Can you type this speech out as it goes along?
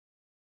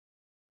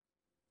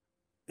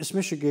Is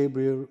Mr.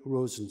 Gabriel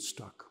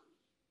Rosenstock.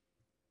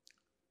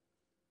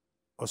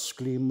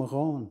 Osclaim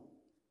Maran.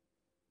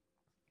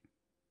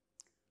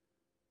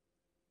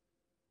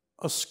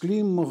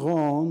 Osclaim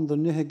Maran the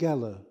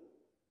Nihegella.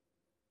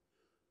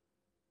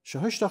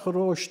 Shahistach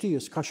Rosti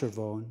is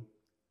Kashervan.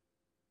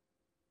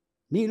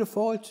 Mila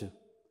Falte.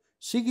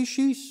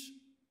 Sigishis.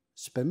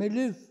 Spemme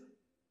live.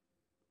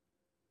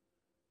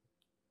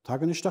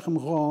 Taganistach im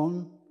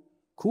Ran.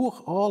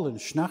 Kuch Arlen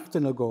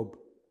Schnachten agob.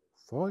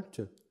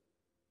 Falte.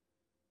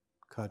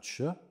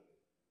 Katscha.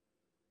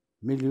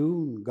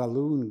 Miljoen,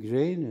 galoon,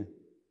 grene.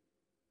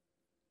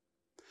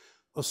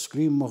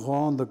 Osclaim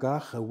Maran the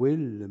Gach a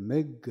will, a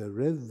meg, a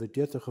rev, a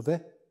dietach a ve.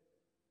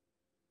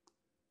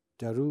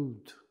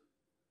 Darud.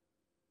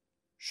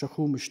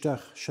 Shachum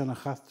istach,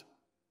 shanachat.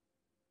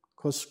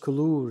 Kos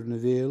kalur na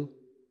veil.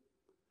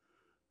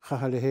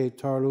 Chahalehe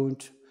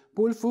tarlunt.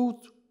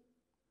 Boelfoot.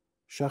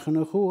 Shachan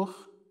a chuach.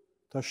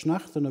 Ta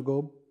schnachten a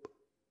gob.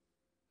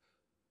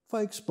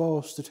 Vaiks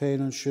baas het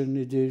heen an shin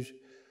idir.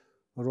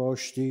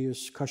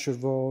 Rostius,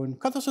 Kashervain.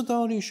 Katas a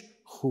danish.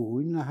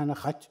 Choin na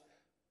hanachat.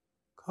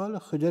 Kala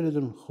gedered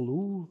een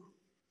gloer.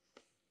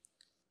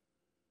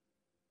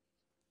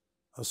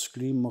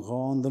 Osclaim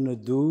Maran dan a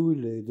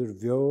doele, der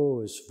vio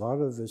is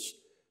varv is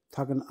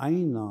tagen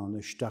ein aan,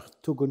 is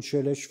dacht tugen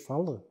shelesh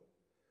falle.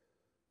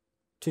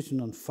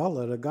 Titten an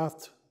falle a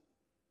gat.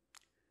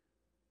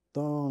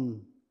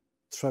 Dan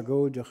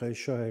tragodiach e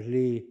shahe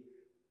li.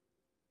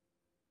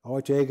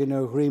 Uit egen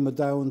o grima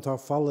down ta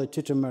falle,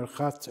 titten mer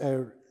gat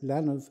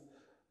lennev.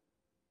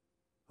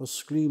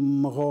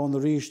 Osclaim Maran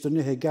riest er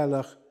nihe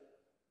gallach.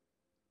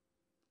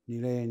 Ní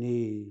le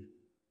ní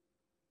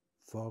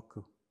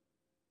fácu.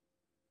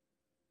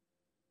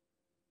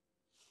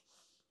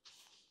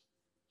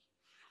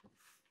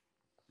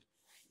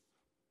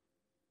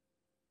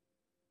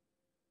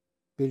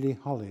 Billy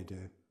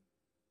Holiday.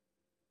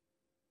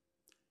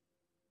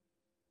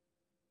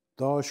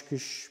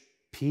 Dáiscis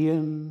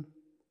pian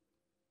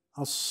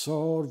as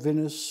sár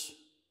vinnis,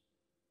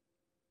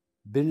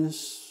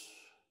 binnis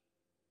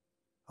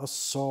as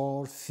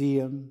sár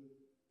fian.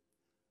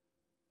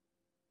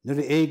 Naar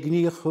de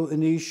eigniege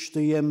in is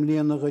de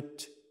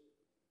jemlienigheid.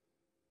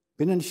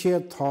 Binnen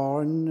zeer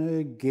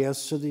tarn,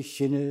 geerse de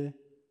chinne,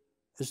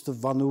 is de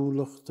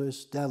vanoulichte,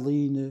 is de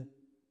line.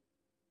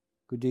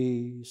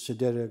 Goedie,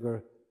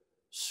 sederiger,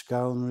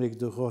 schaunrig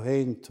de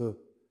geheente,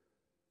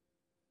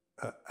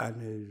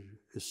 en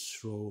is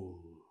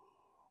rol.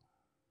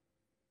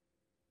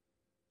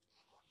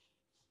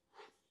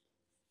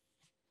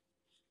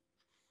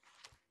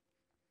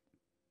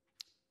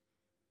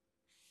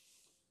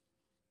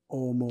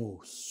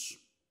 Almost.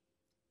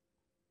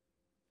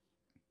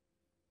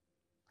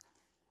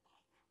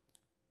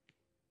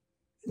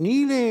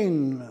 Ní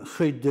léin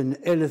chuid an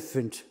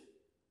elephant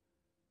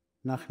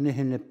nach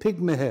nihin a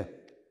pigmehe.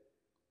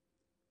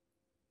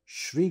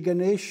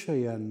 Shriganesha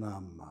ya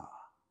nama.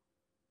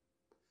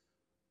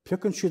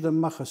 Plukken siad a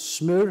macha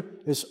smur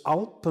is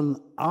alpen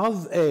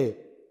av e.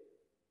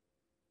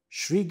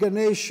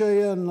 Shriganesha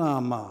ya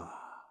nama.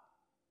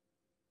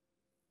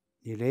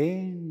 Ní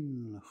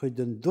léin chuid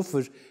an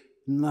duffer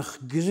nach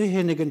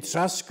grihinnig an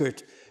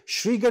traskert,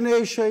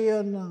 Shriganesha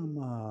ya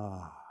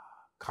nama.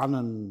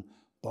 Canan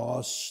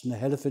bos na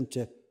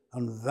helefinte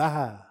an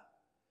vaha.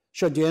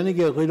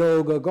 Shadienige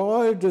riloga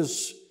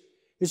gardes,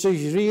 is a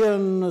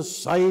rian a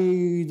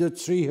side a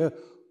trihe,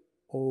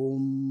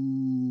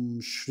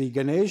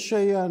 Shriganesha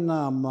ya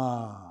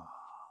nama.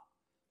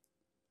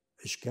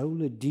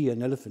 Scoule die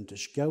an elephant,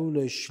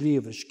 scoule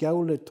schlief,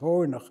 scoule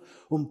tornach,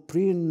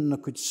 prien na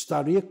could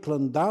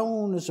stariklan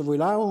down as a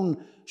wilaun,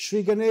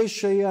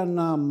 Shriganesha ya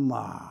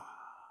nama.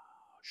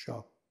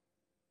 Sha.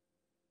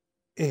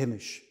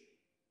 Ehemish,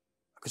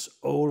 agus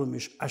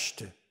olemish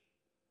ashte.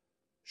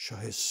 Sha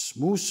his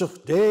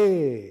smoosach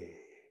de.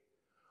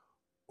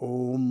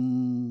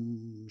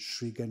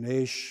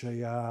 Shriganesha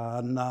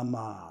ya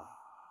nama.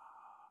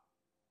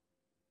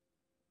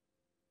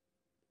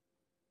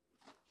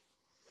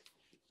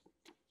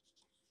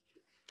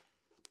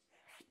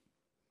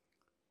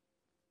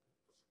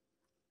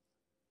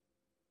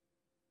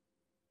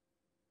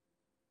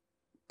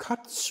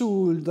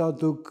 Katsul da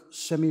dug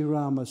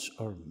Semiramis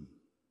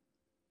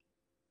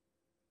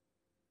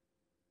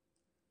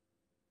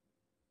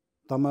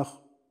Damach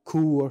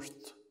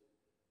koert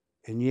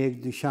en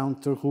jeg de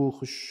chanter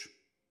hoogers,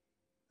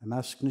 en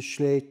maskne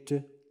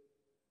slete,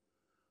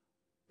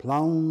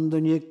 plaund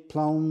en jeg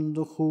plaund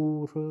de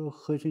gore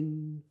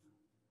gerin,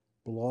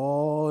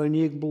 bla en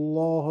jeg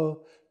blahe,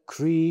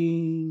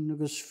 krien,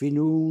 agus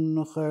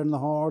Fhíonáin na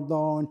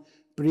haardain,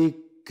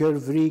 briker,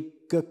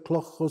 vrike,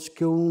 klochos,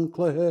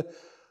 chlaochlaigh,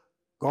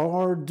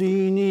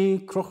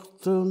 Gardini,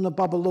 crochten, na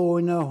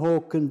Babylonia,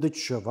 hoken,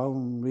 ditcha,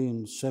 van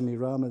rin,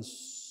 Semiramis.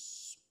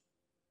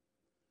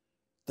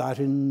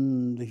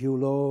 Daarin de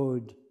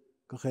Hughlóid,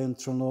 gachéin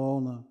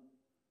tróna,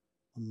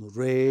 an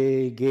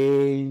ré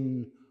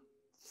géin,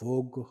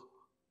 fog,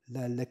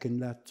 le lecken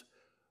let,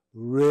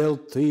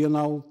 realty an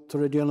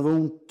altar, die an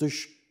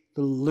wontisch,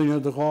 de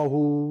linn de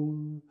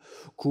gáthúil,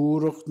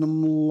 cúracht na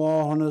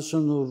mláhanna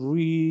san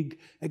ríg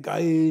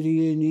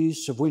gairí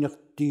níos a bhaoineach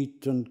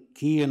dít an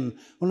cían,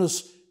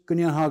 onas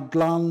gynnion ha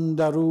glan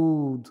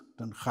darúd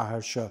den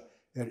chahar se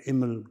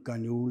imel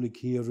ganúlig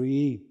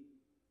hirí.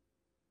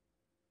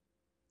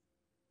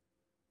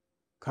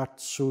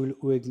 Catsúil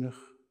uignach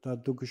da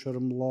dugus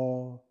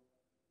lá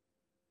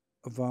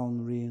a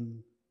bhain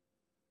rion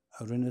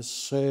a rinne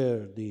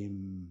séir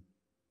dím.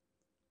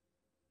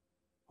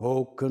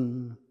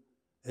 Hócan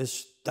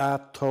is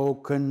dat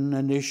tócan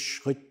an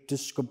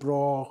chuid go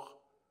brách,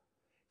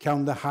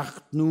 ceann de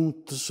hacht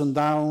núntas an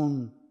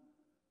dain.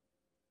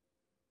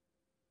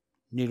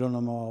 Níl an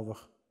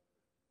amávach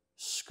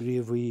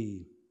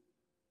scríobhaí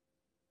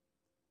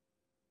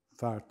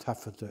fear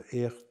tafada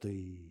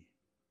éachtaí.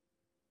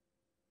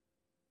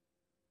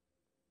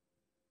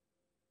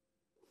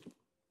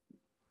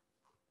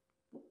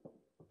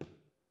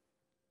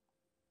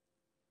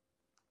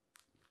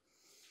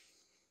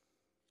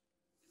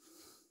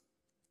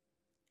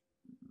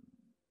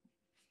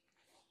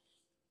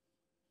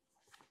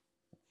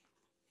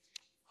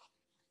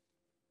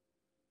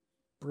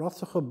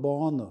 Brathacha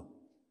bána.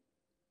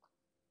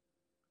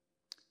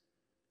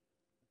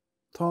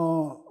 Tá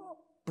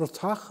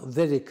bratach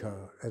verica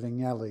an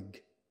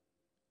ngealig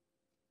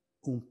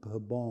úmpa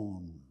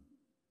bán.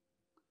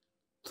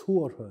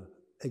 Tuairtha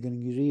ag an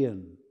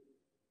ngrian.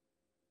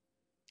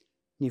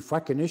 Ní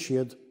faiceann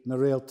isiad na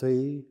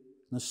réaltaí,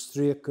 na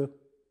stríocha,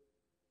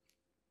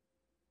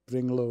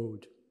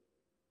 bringlóid.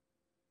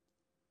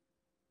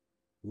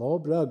 Lá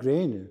bra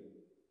gréine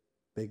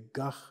be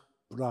gach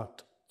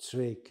brat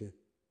tréice.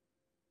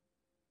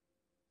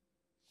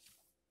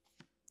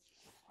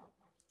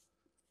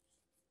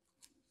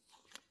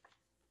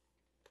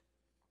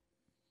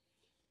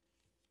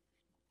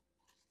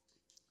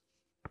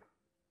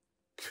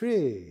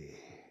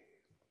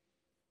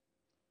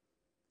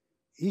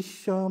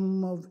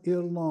 Isham of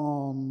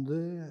Ireland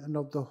and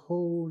of the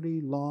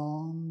Holy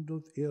Land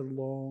of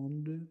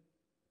Ireland.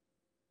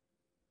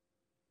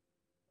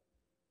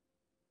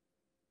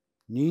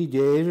 Ní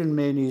déireann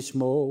mé níos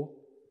mó,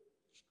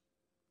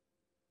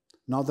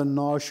 ná the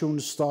náisiún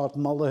stát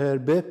Mhaile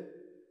Átha.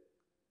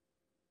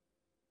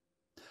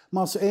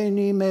 Mas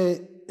éní me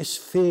is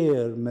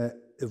fér me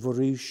I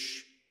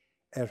bhríos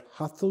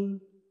hathul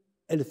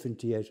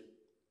elefantíir.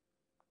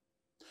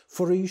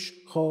 Forís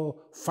chá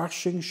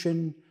farsing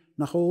sin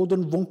nach ód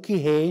an bhunci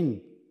héin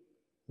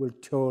bhfuil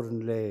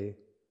teorann le.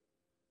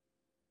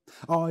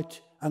 Áit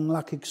an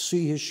lacig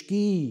suithe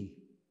scíí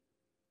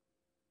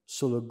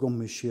sulla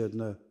gumma siad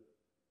na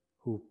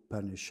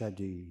húpanna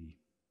siadaí.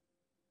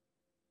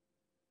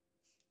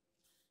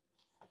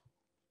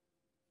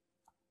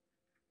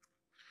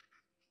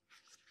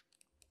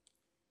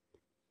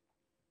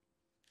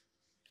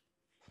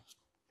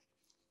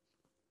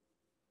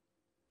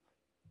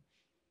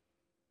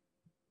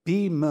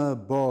 Be my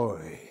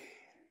boy.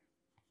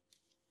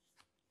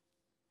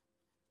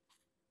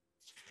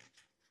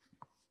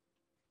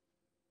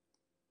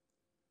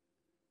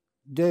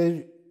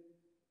 Der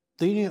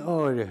Duine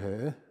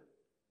áirithe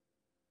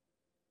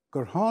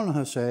gur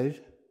tháinig séir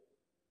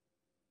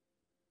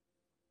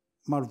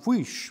mar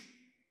bhuais.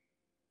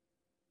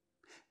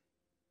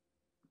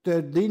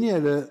 Der Duine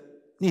eile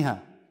níthe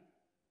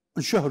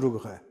an seo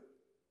rugadh.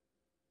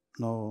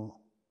 Nó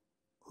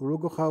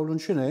rugadh hall an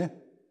sin é.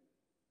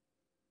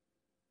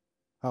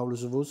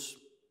 Howlas of us,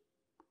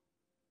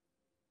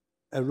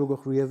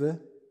 rugadh riamh.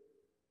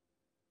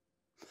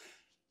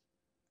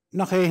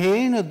 Nach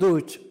héana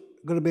dúirt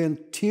gur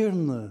ben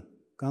tíorna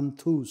gan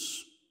tús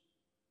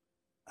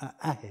a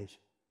ahead.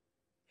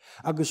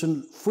 Agus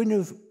an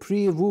fuineh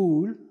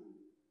príomhúil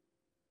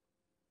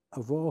a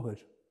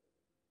bháthir.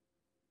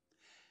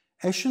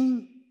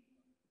 Eisian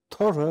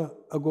torra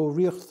a go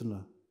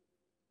riachtainna,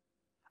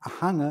 a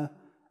hanga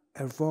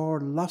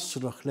bhar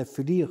lasrach le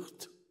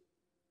filíocht.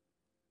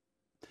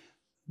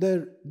 Der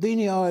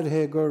Duine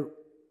áirithe gur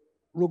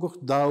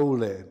rugadh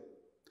dála.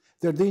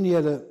 Der Duine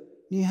eile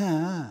ní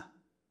ha.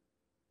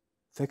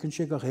 Feiceann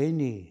sé go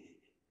chéine.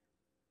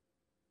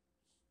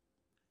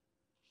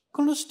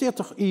 Conas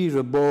déach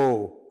íre bó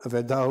a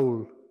bheith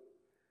dáil.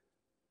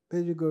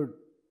 Beidir gur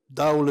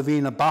dáil a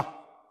bhí na ba.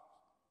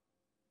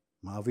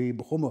 Má bhí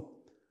bachuma.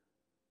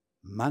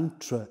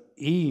 Mantra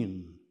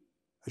íon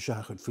a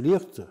seachad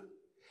filíochta.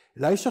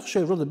 Leisach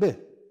sé rud a bit.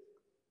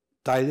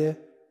 Daile,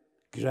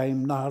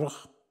 greim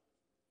nárach.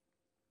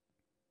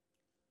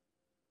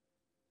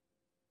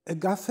 A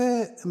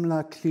gafe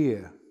mla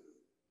clear,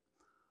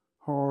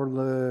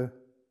 Harle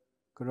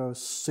gra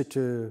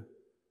sitte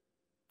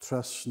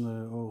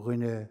trasne o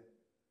rinne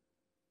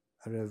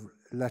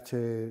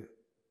lette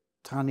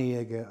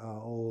taniege a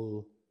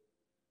all.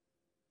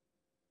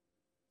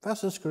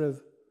 Vas skrev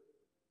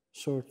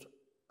sort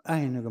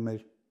einige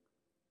meer.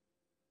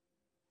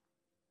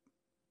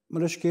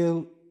 Maar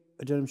skeel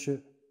a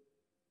dermse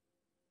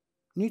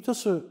niet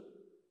als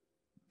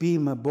be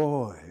my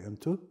boy en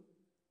toe.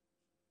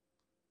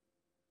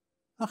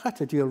 Ach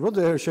het die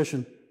rudder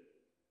session.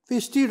 Wie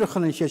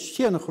stierchen en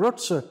jesjenig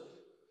rotse,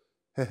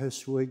 he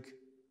swig.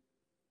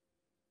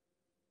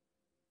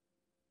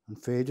 an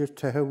féidir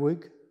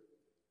tethehuig.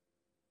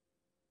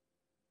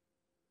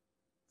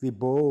 Bhí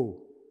bó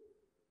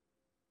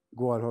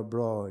gháil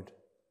bráid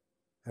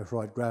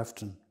ráid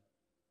Grafton.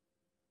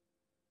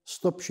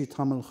 Stop sí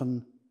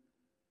tamilchan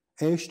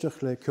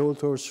éisteach le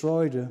ceoltóir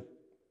sráide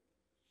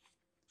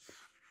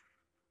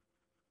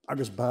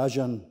agus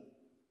báisean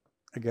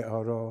aige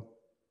árá.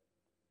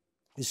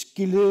 Is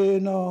gile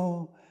ná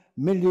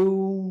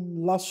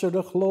milliún lasar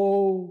a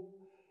chló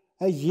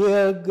a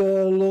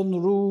dhéagel an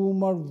rú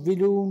mar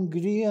bhiliún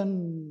grían.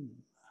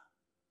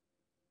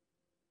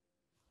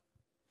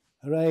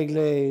 Raig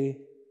le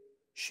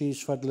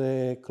síos fad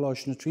le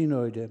Coláiste na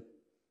tríóide,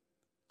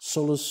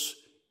 solas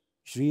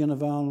srían a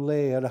bhain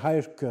le ar a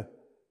hairce,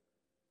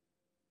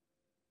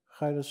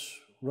 chairas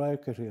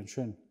raigce an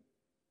sin.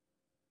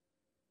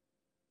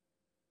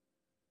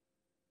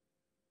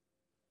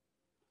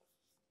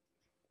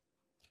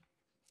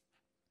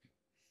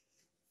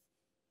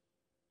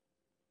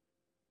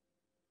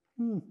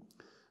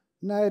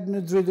 Naid na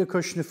dríide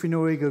cos na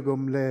Fhíonáin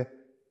gom le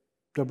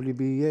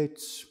W.B.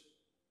 Yeats.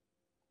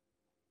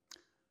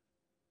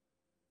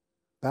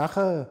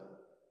 Bacha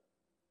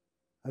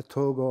a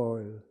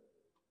tógáil,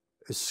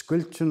 is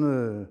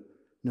scuiltena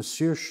na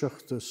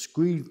saoirseachta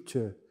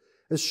scuilte,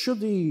 is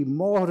siúdaí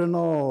mór an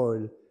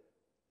áil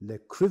le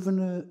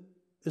cruimhne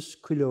is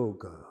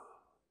cuileoga.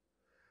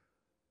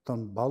 Tá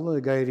balla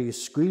gairí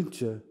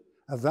scuilte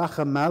a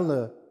bhecha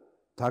meile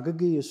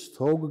tagagaí is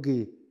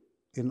tógaí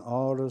in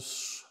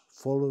áras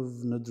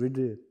folamh na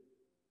dríide.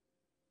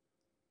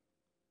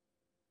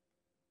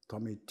 Tá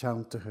mí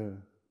teantaithe,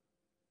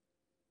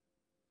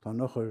 tá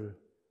nachar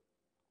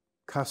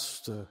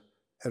casta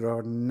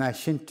ar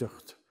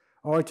naisiinteacht,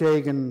 áit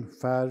éigen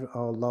fear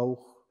á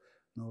loch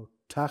nó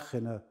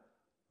tachina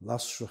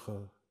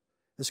lasracha.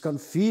 Is gan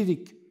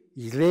fíric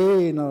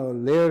lé na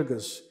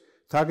léirgus,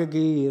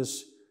 tagagaí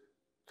is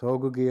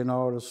tógaí in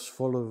áras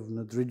folamh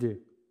na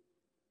dríide.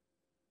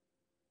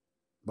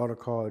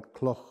 Baracáid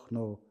cloch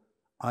nó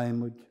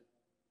aimmuid,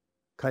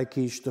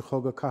 caicís de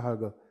chugad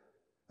cathaga,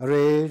 a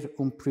réir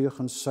príoch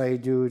an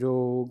saidúid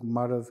óg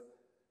marmh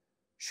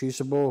síos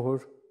a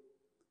bóthir,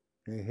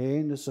 le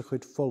héin is a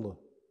chuid fola.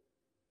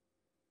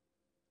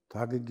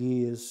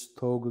 Tagagaí is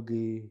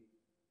tógaí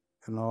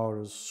an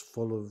áras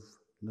folamh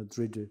na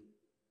dríide.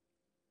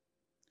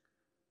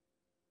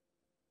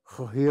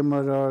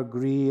 Chohiamar ar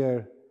grí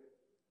ar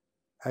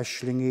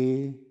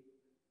aislingí,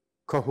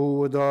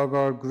 cothúadag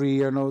ar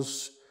grí ar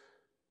nos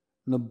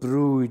na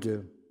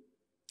brúide,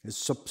 is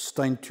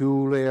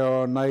substaintúla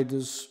ar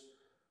naidas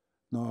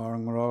ná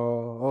an rá,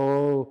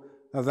 ó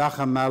a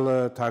bhecha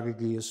meile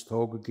tagagaí is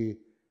tógaí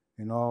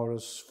in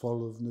áras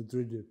folamh na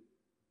dríide.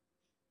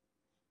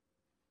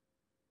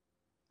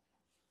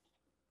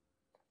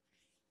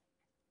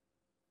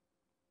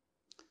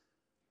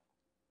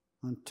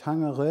 An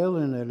teanga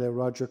ghaeilin le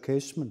Roger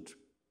Casement.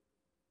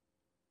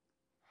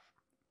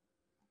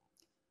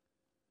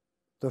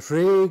 The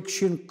fréig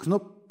sin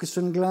cnucgus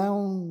an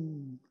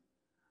glán,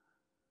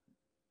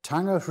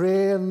 teanga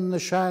fréan na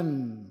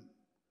sean,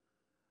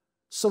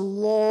 sa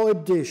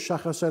láibde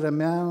seachas ar a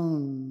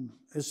meán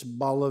is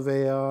balla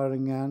bheith ar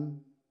an gceann.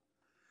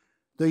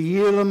 The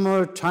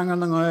dhélamar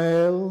teangan an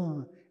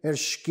ghail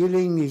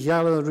skilling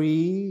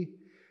ghealaí,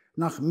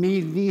 nach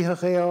mí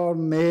líthach ar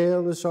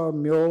méil is ar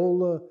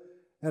meola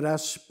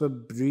aspa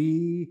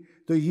brí.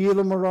 The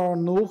dhélamar ar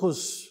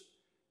nóchas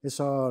is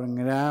ar an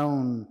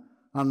grán,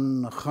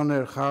 an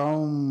chunar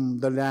chaum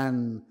de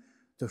linn,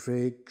 de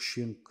fréig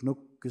sin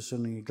cnucgus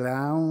an I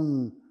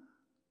glán,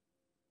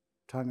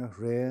 teanga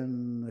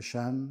fréan na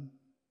sean,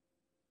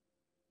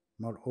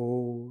 mar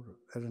ór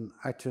an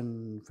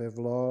aitin fe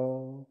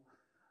bhlá,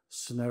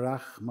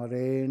 snarach mar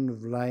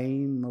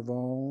bhliain ma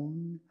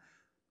bháin,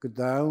 go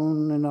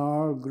dain in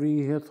ár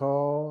gríthe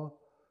tá,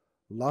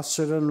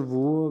 lasar an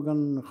bhuag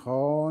an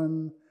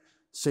cháin,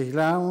 sa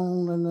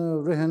ghlán in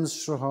a rihan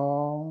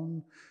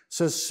straháin,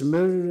 sa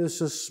smir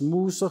is a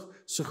smúsach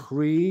sa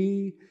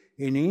chrí,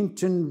 in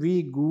eintin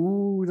bhí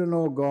gúd an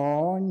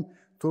ógáin,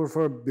 túr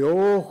for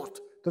beocht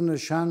den na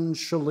sean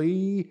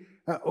sialaí,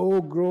 a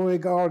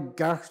ógróig ar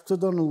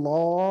gartad an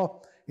lá,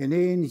 in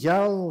ein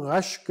gheall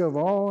rasca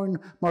bháin,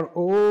 mar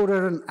ór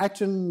an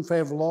aitin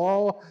fe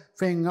bhlá,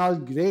 fe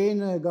ngáil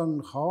gréine gan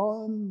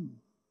cháim.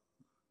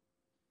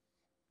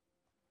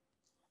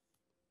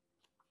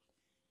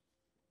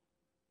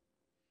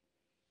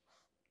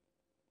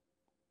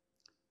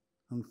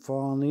 An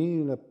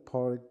fánaí le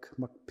Pádraig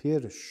Mac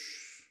Piarais.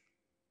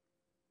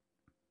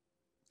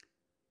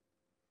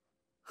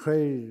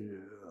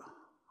 Chéir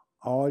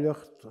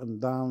áileacht an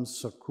dam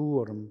sa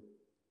cuairm,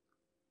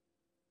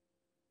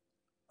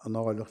 an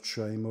áileacht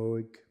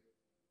séimóig.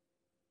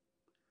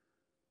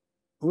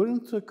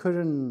 Uaireanta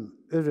chuireann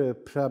ire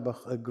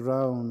prebach a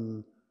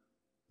grán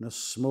na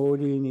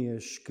smólíní a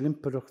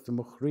sclimpeacht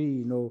mo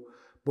chrí nó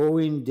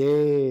bóin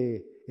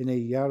dé ina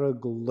dhearra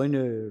go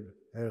linnear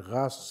ar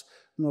ghas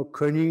nó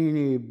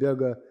cuiníní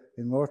beaga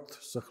in ort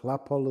sa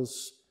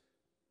chlapollas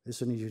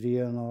is an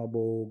isríon á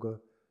bóga,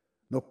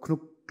 nó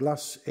cnúc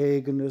glas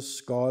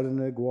éigenas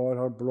scáiline gháil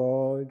ar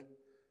bráid,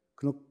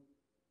 cnúc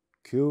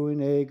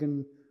Ciúin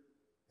éigen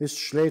is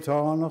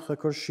sléitánach a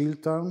chur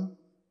síoltán,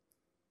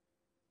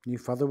 ní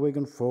fadahhaig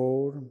an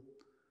fór,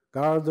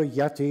 garda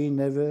gheataí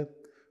neve,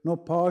 nó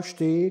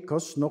páistí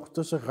cos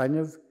nochtas a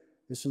ghaineh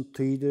is an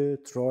tíide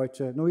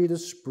tráite, nó iad a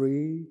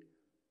sprí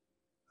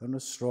an na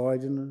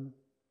sráidena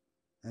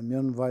a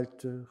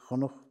mionmhailte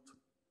chonacht.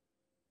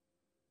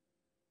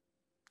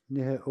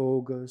 Nithe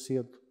óga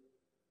siad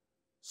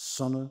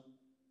sanna.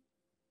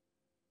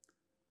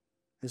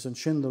 Is an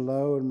sin de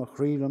laur ma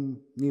chrílam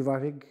ní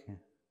bhairg,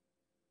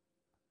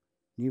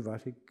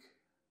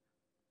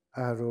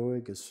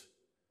 aróig is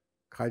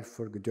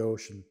cailfar go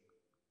deosin.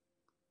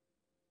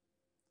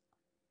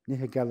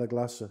 Nithe geala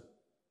glasa.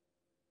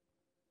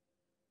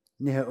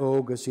 Nithe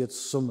óga siad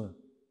sanna.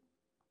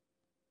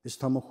 Is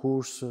tam a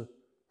chúrsa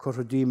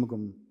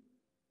corradímagum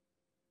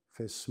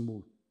fé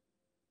smút.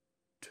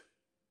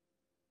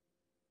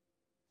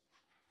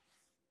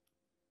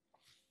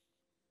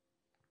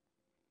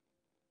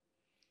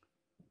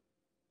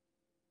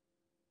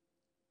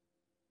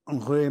 An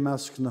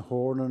ghuimeasc na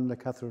hórnan le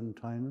Catherine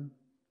Tynan.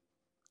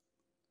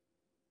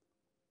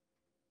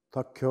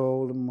 Tá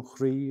ceol am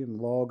chrí an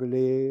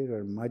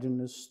Laoghaire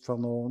maidinis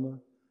tróna.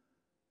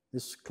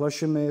 Is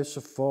cloise mé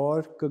sa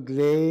fáir go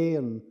glé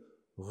an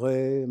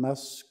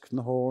ghuimeasc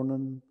na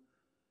hórnan.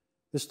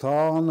 Is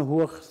tá an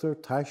huachtar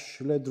teis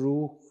le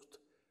drúcht,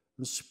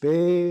 an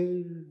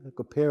spéir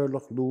go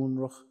péirlach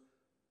lúnrach.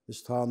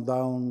 Is tá an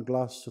daun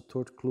glas a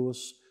tuairt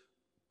clúas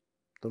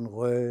don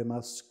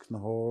ghuimeasc na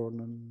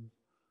hórnan.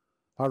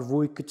 Ar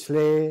bhuaig go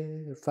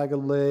tlé,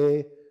 feigil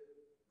lé,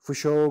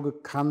 fuseo go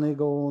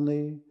canig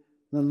ónaí,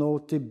 na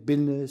nótaí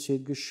binne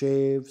siad go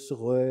séimh sa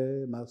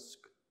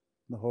ghuimeasc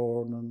na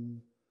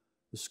hórnan.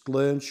 Is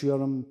gléann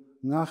siarm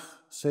ngach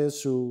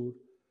séasúr,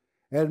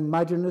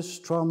 maidinis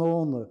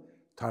tróna,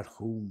 tar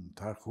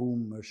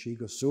chum si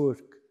go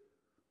suirc,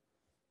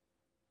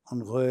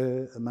 an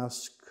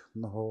ghuimeasc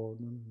na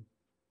hórnan.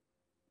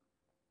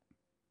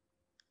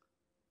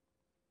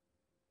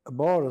 A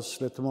báras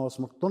le Tomás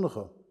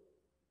MacDonagha.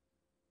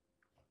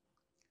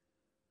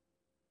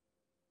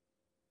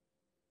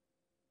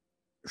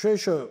 Sé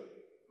seo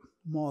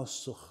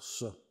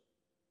másachsa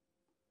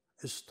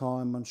is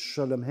táim an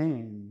sealam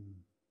hain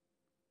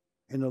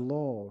ina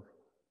lár.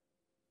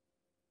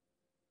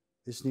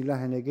 Is ní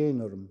lehan ag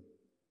éanarm.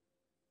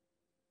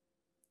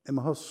 Im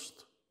a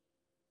host.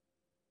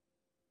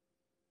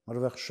 Mar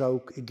bheith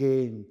seoc i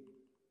géin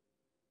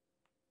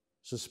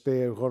sa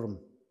spéir ghorm.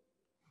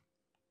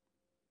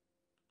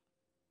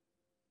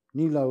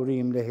 Ní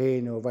lauríam le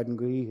héin ó bhaid an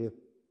gohíthe.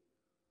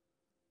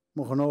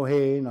 Mo chan ó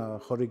héin a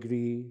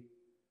chorigrí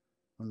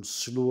an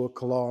slua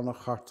caláin a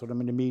chartar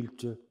am ina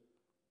mílte,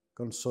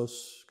 gan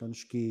sus, gan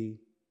scí.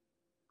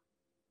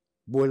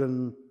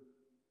 Bhuilean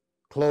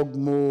clog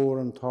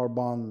mór an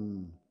tarban.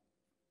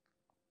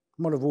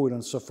 Mar a bhúil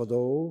an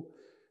sufadó,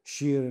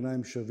 siar an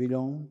aimse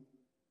bhliain,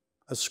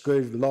 a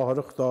scríobh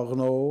láthreach dá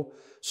gnó,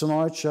 san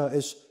áitse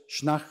is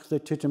sneachta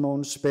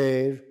titimón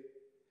spéir,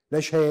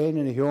 leis héin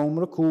in a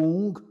heomra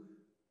cúng,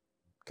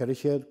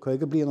 ceirichéad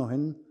chuige bliana ó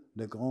hin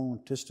le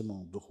gán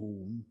testamón do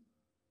húm.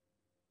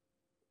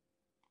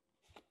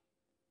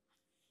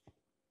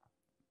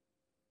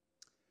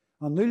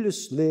 An nuil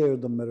is léir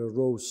dom ar a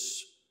rós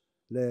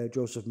le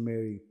Joseph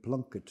Mary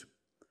Plunkett.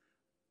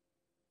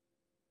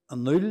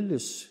 An nuil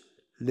is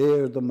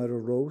léir dom ar a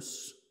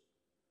rós,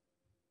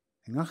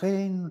 ngach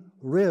éin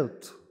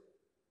réalt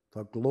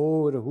tá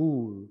glóir a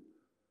húl,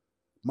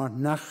 mar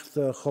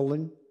nachta a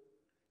choling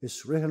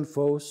is rihan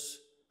fós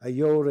a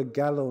jór a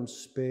galón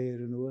spéir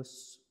an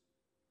uas.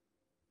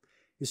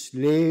 Is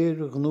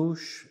léir a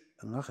gnúis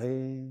ngach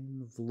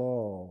éin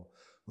bhlá,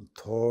 an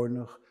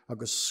tórnach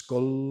agus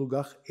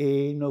scolgach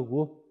éin a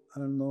bhu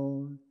an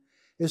nóin.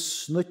 Is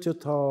snuite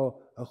tá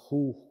a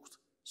chúcht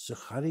sa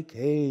charig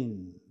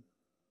héin.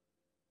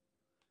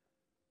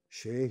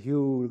 Sé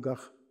hiúl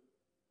gach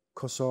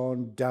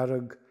cosán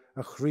darag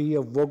a chrí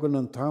a bhogan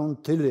an tán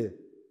tuile,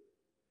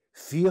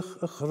 fíoch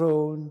a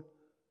chrón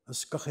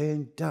as gach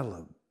éin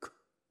dalag,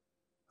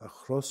 a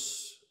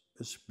chros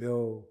is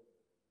beo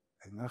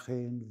a ngach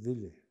éin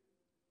bhile.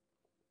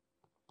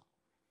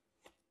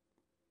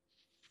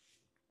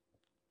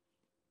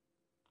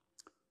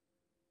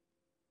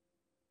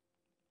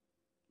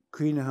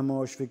 Cuine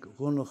hamáisvig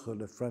runnacha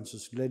le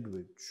Francis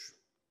Ledwidge.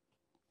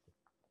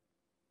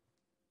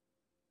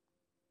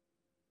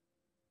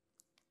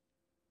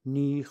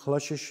 Ní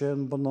chluise sé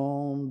an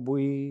banán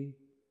buí,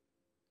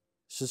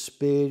 sa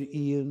spéir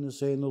íon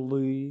is éana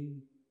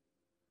luí,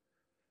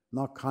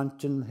 ná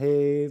cantin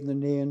héamh na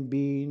néan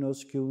bín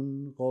os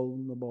ciún ghol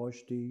na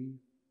báistí.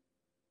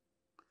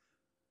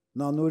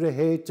 Ná nuair a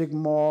héitigh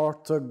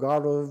márta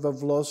garabh a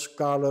bhlos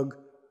garag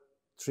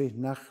trí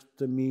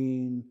nachta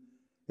mín,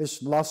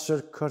 is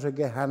lasar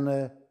chuige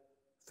henne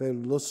fé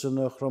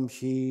lusanna chrom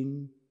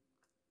sin.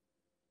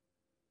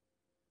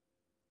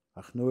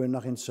 Ach nuair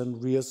nach in san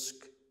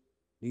riasc,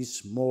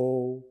 níos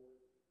mó,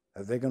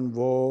 a bheith an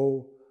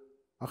bhó,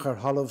 ach ar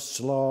halamh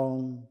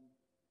slán,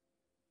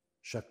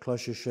 se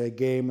cloise sé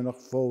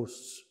géimeanach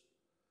fós,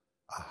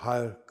 a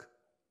hairc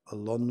a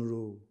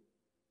lonrú,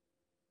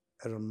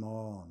 an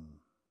mán.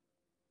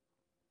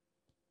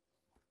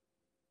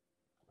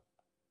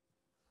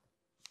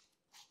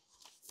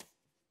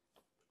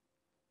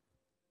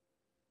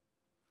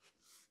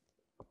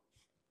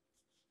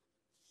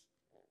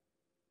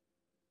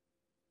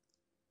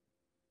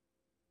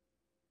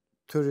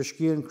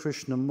 Tuairiscíonn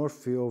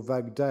Krishnamurti ó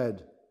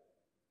Baghdad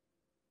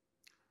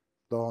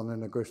dáin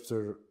in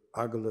agustar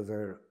agalah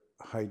ar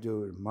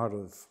Haiku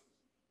marmh.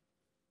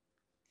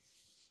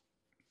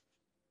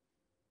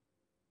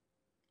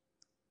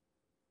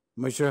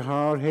 Mu sé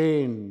thar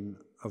héin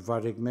a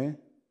bharigh mé,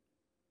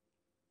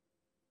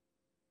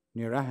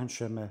 ní raithann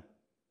sé mé,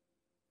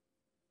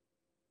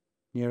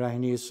 ní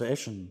raithann níos sa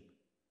eisean,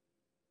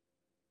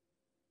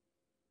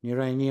 ní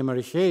raithann ní mar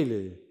a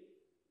chéile,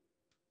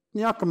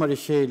 ní acha mar a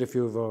chéile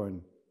fiú bháin,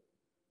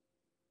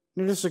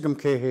 ní risagam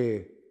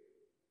céhé,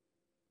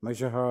 mu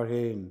sé thar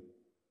héin.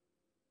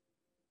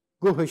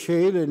 Gutha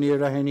chéile ní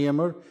raithann ní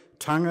mar,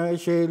 tanga a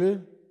chéile,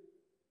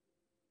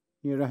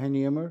 ní raithann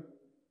ní mar.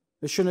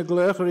 Is sinna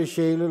gléachar a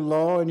chéile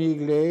lá in í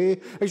lé,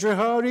 ag sé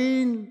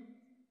tharín.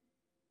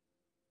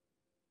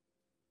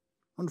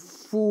 An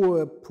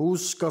fua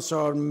púscas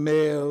ar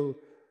méal.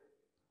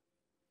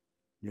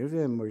 Ní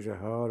bhé mu sé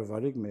thar a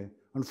bharigh mé.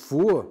 An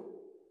fua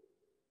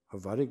a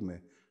bharigh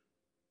mé.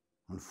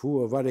 An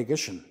fua a bharigh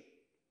isin.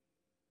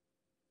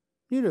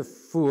 Ní a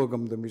fua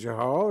gom do mu sé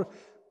thar.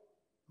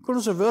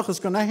 Chun sa bheachas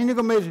gan aithne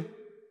go méid.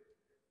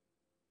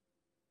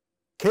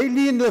 Cé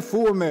líon le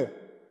fua mé.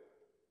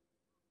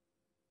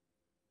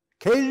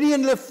 Cé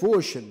líon le fua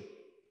sin.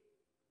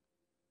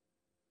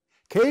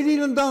 Cé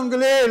líon an dan go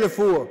léir le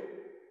fua.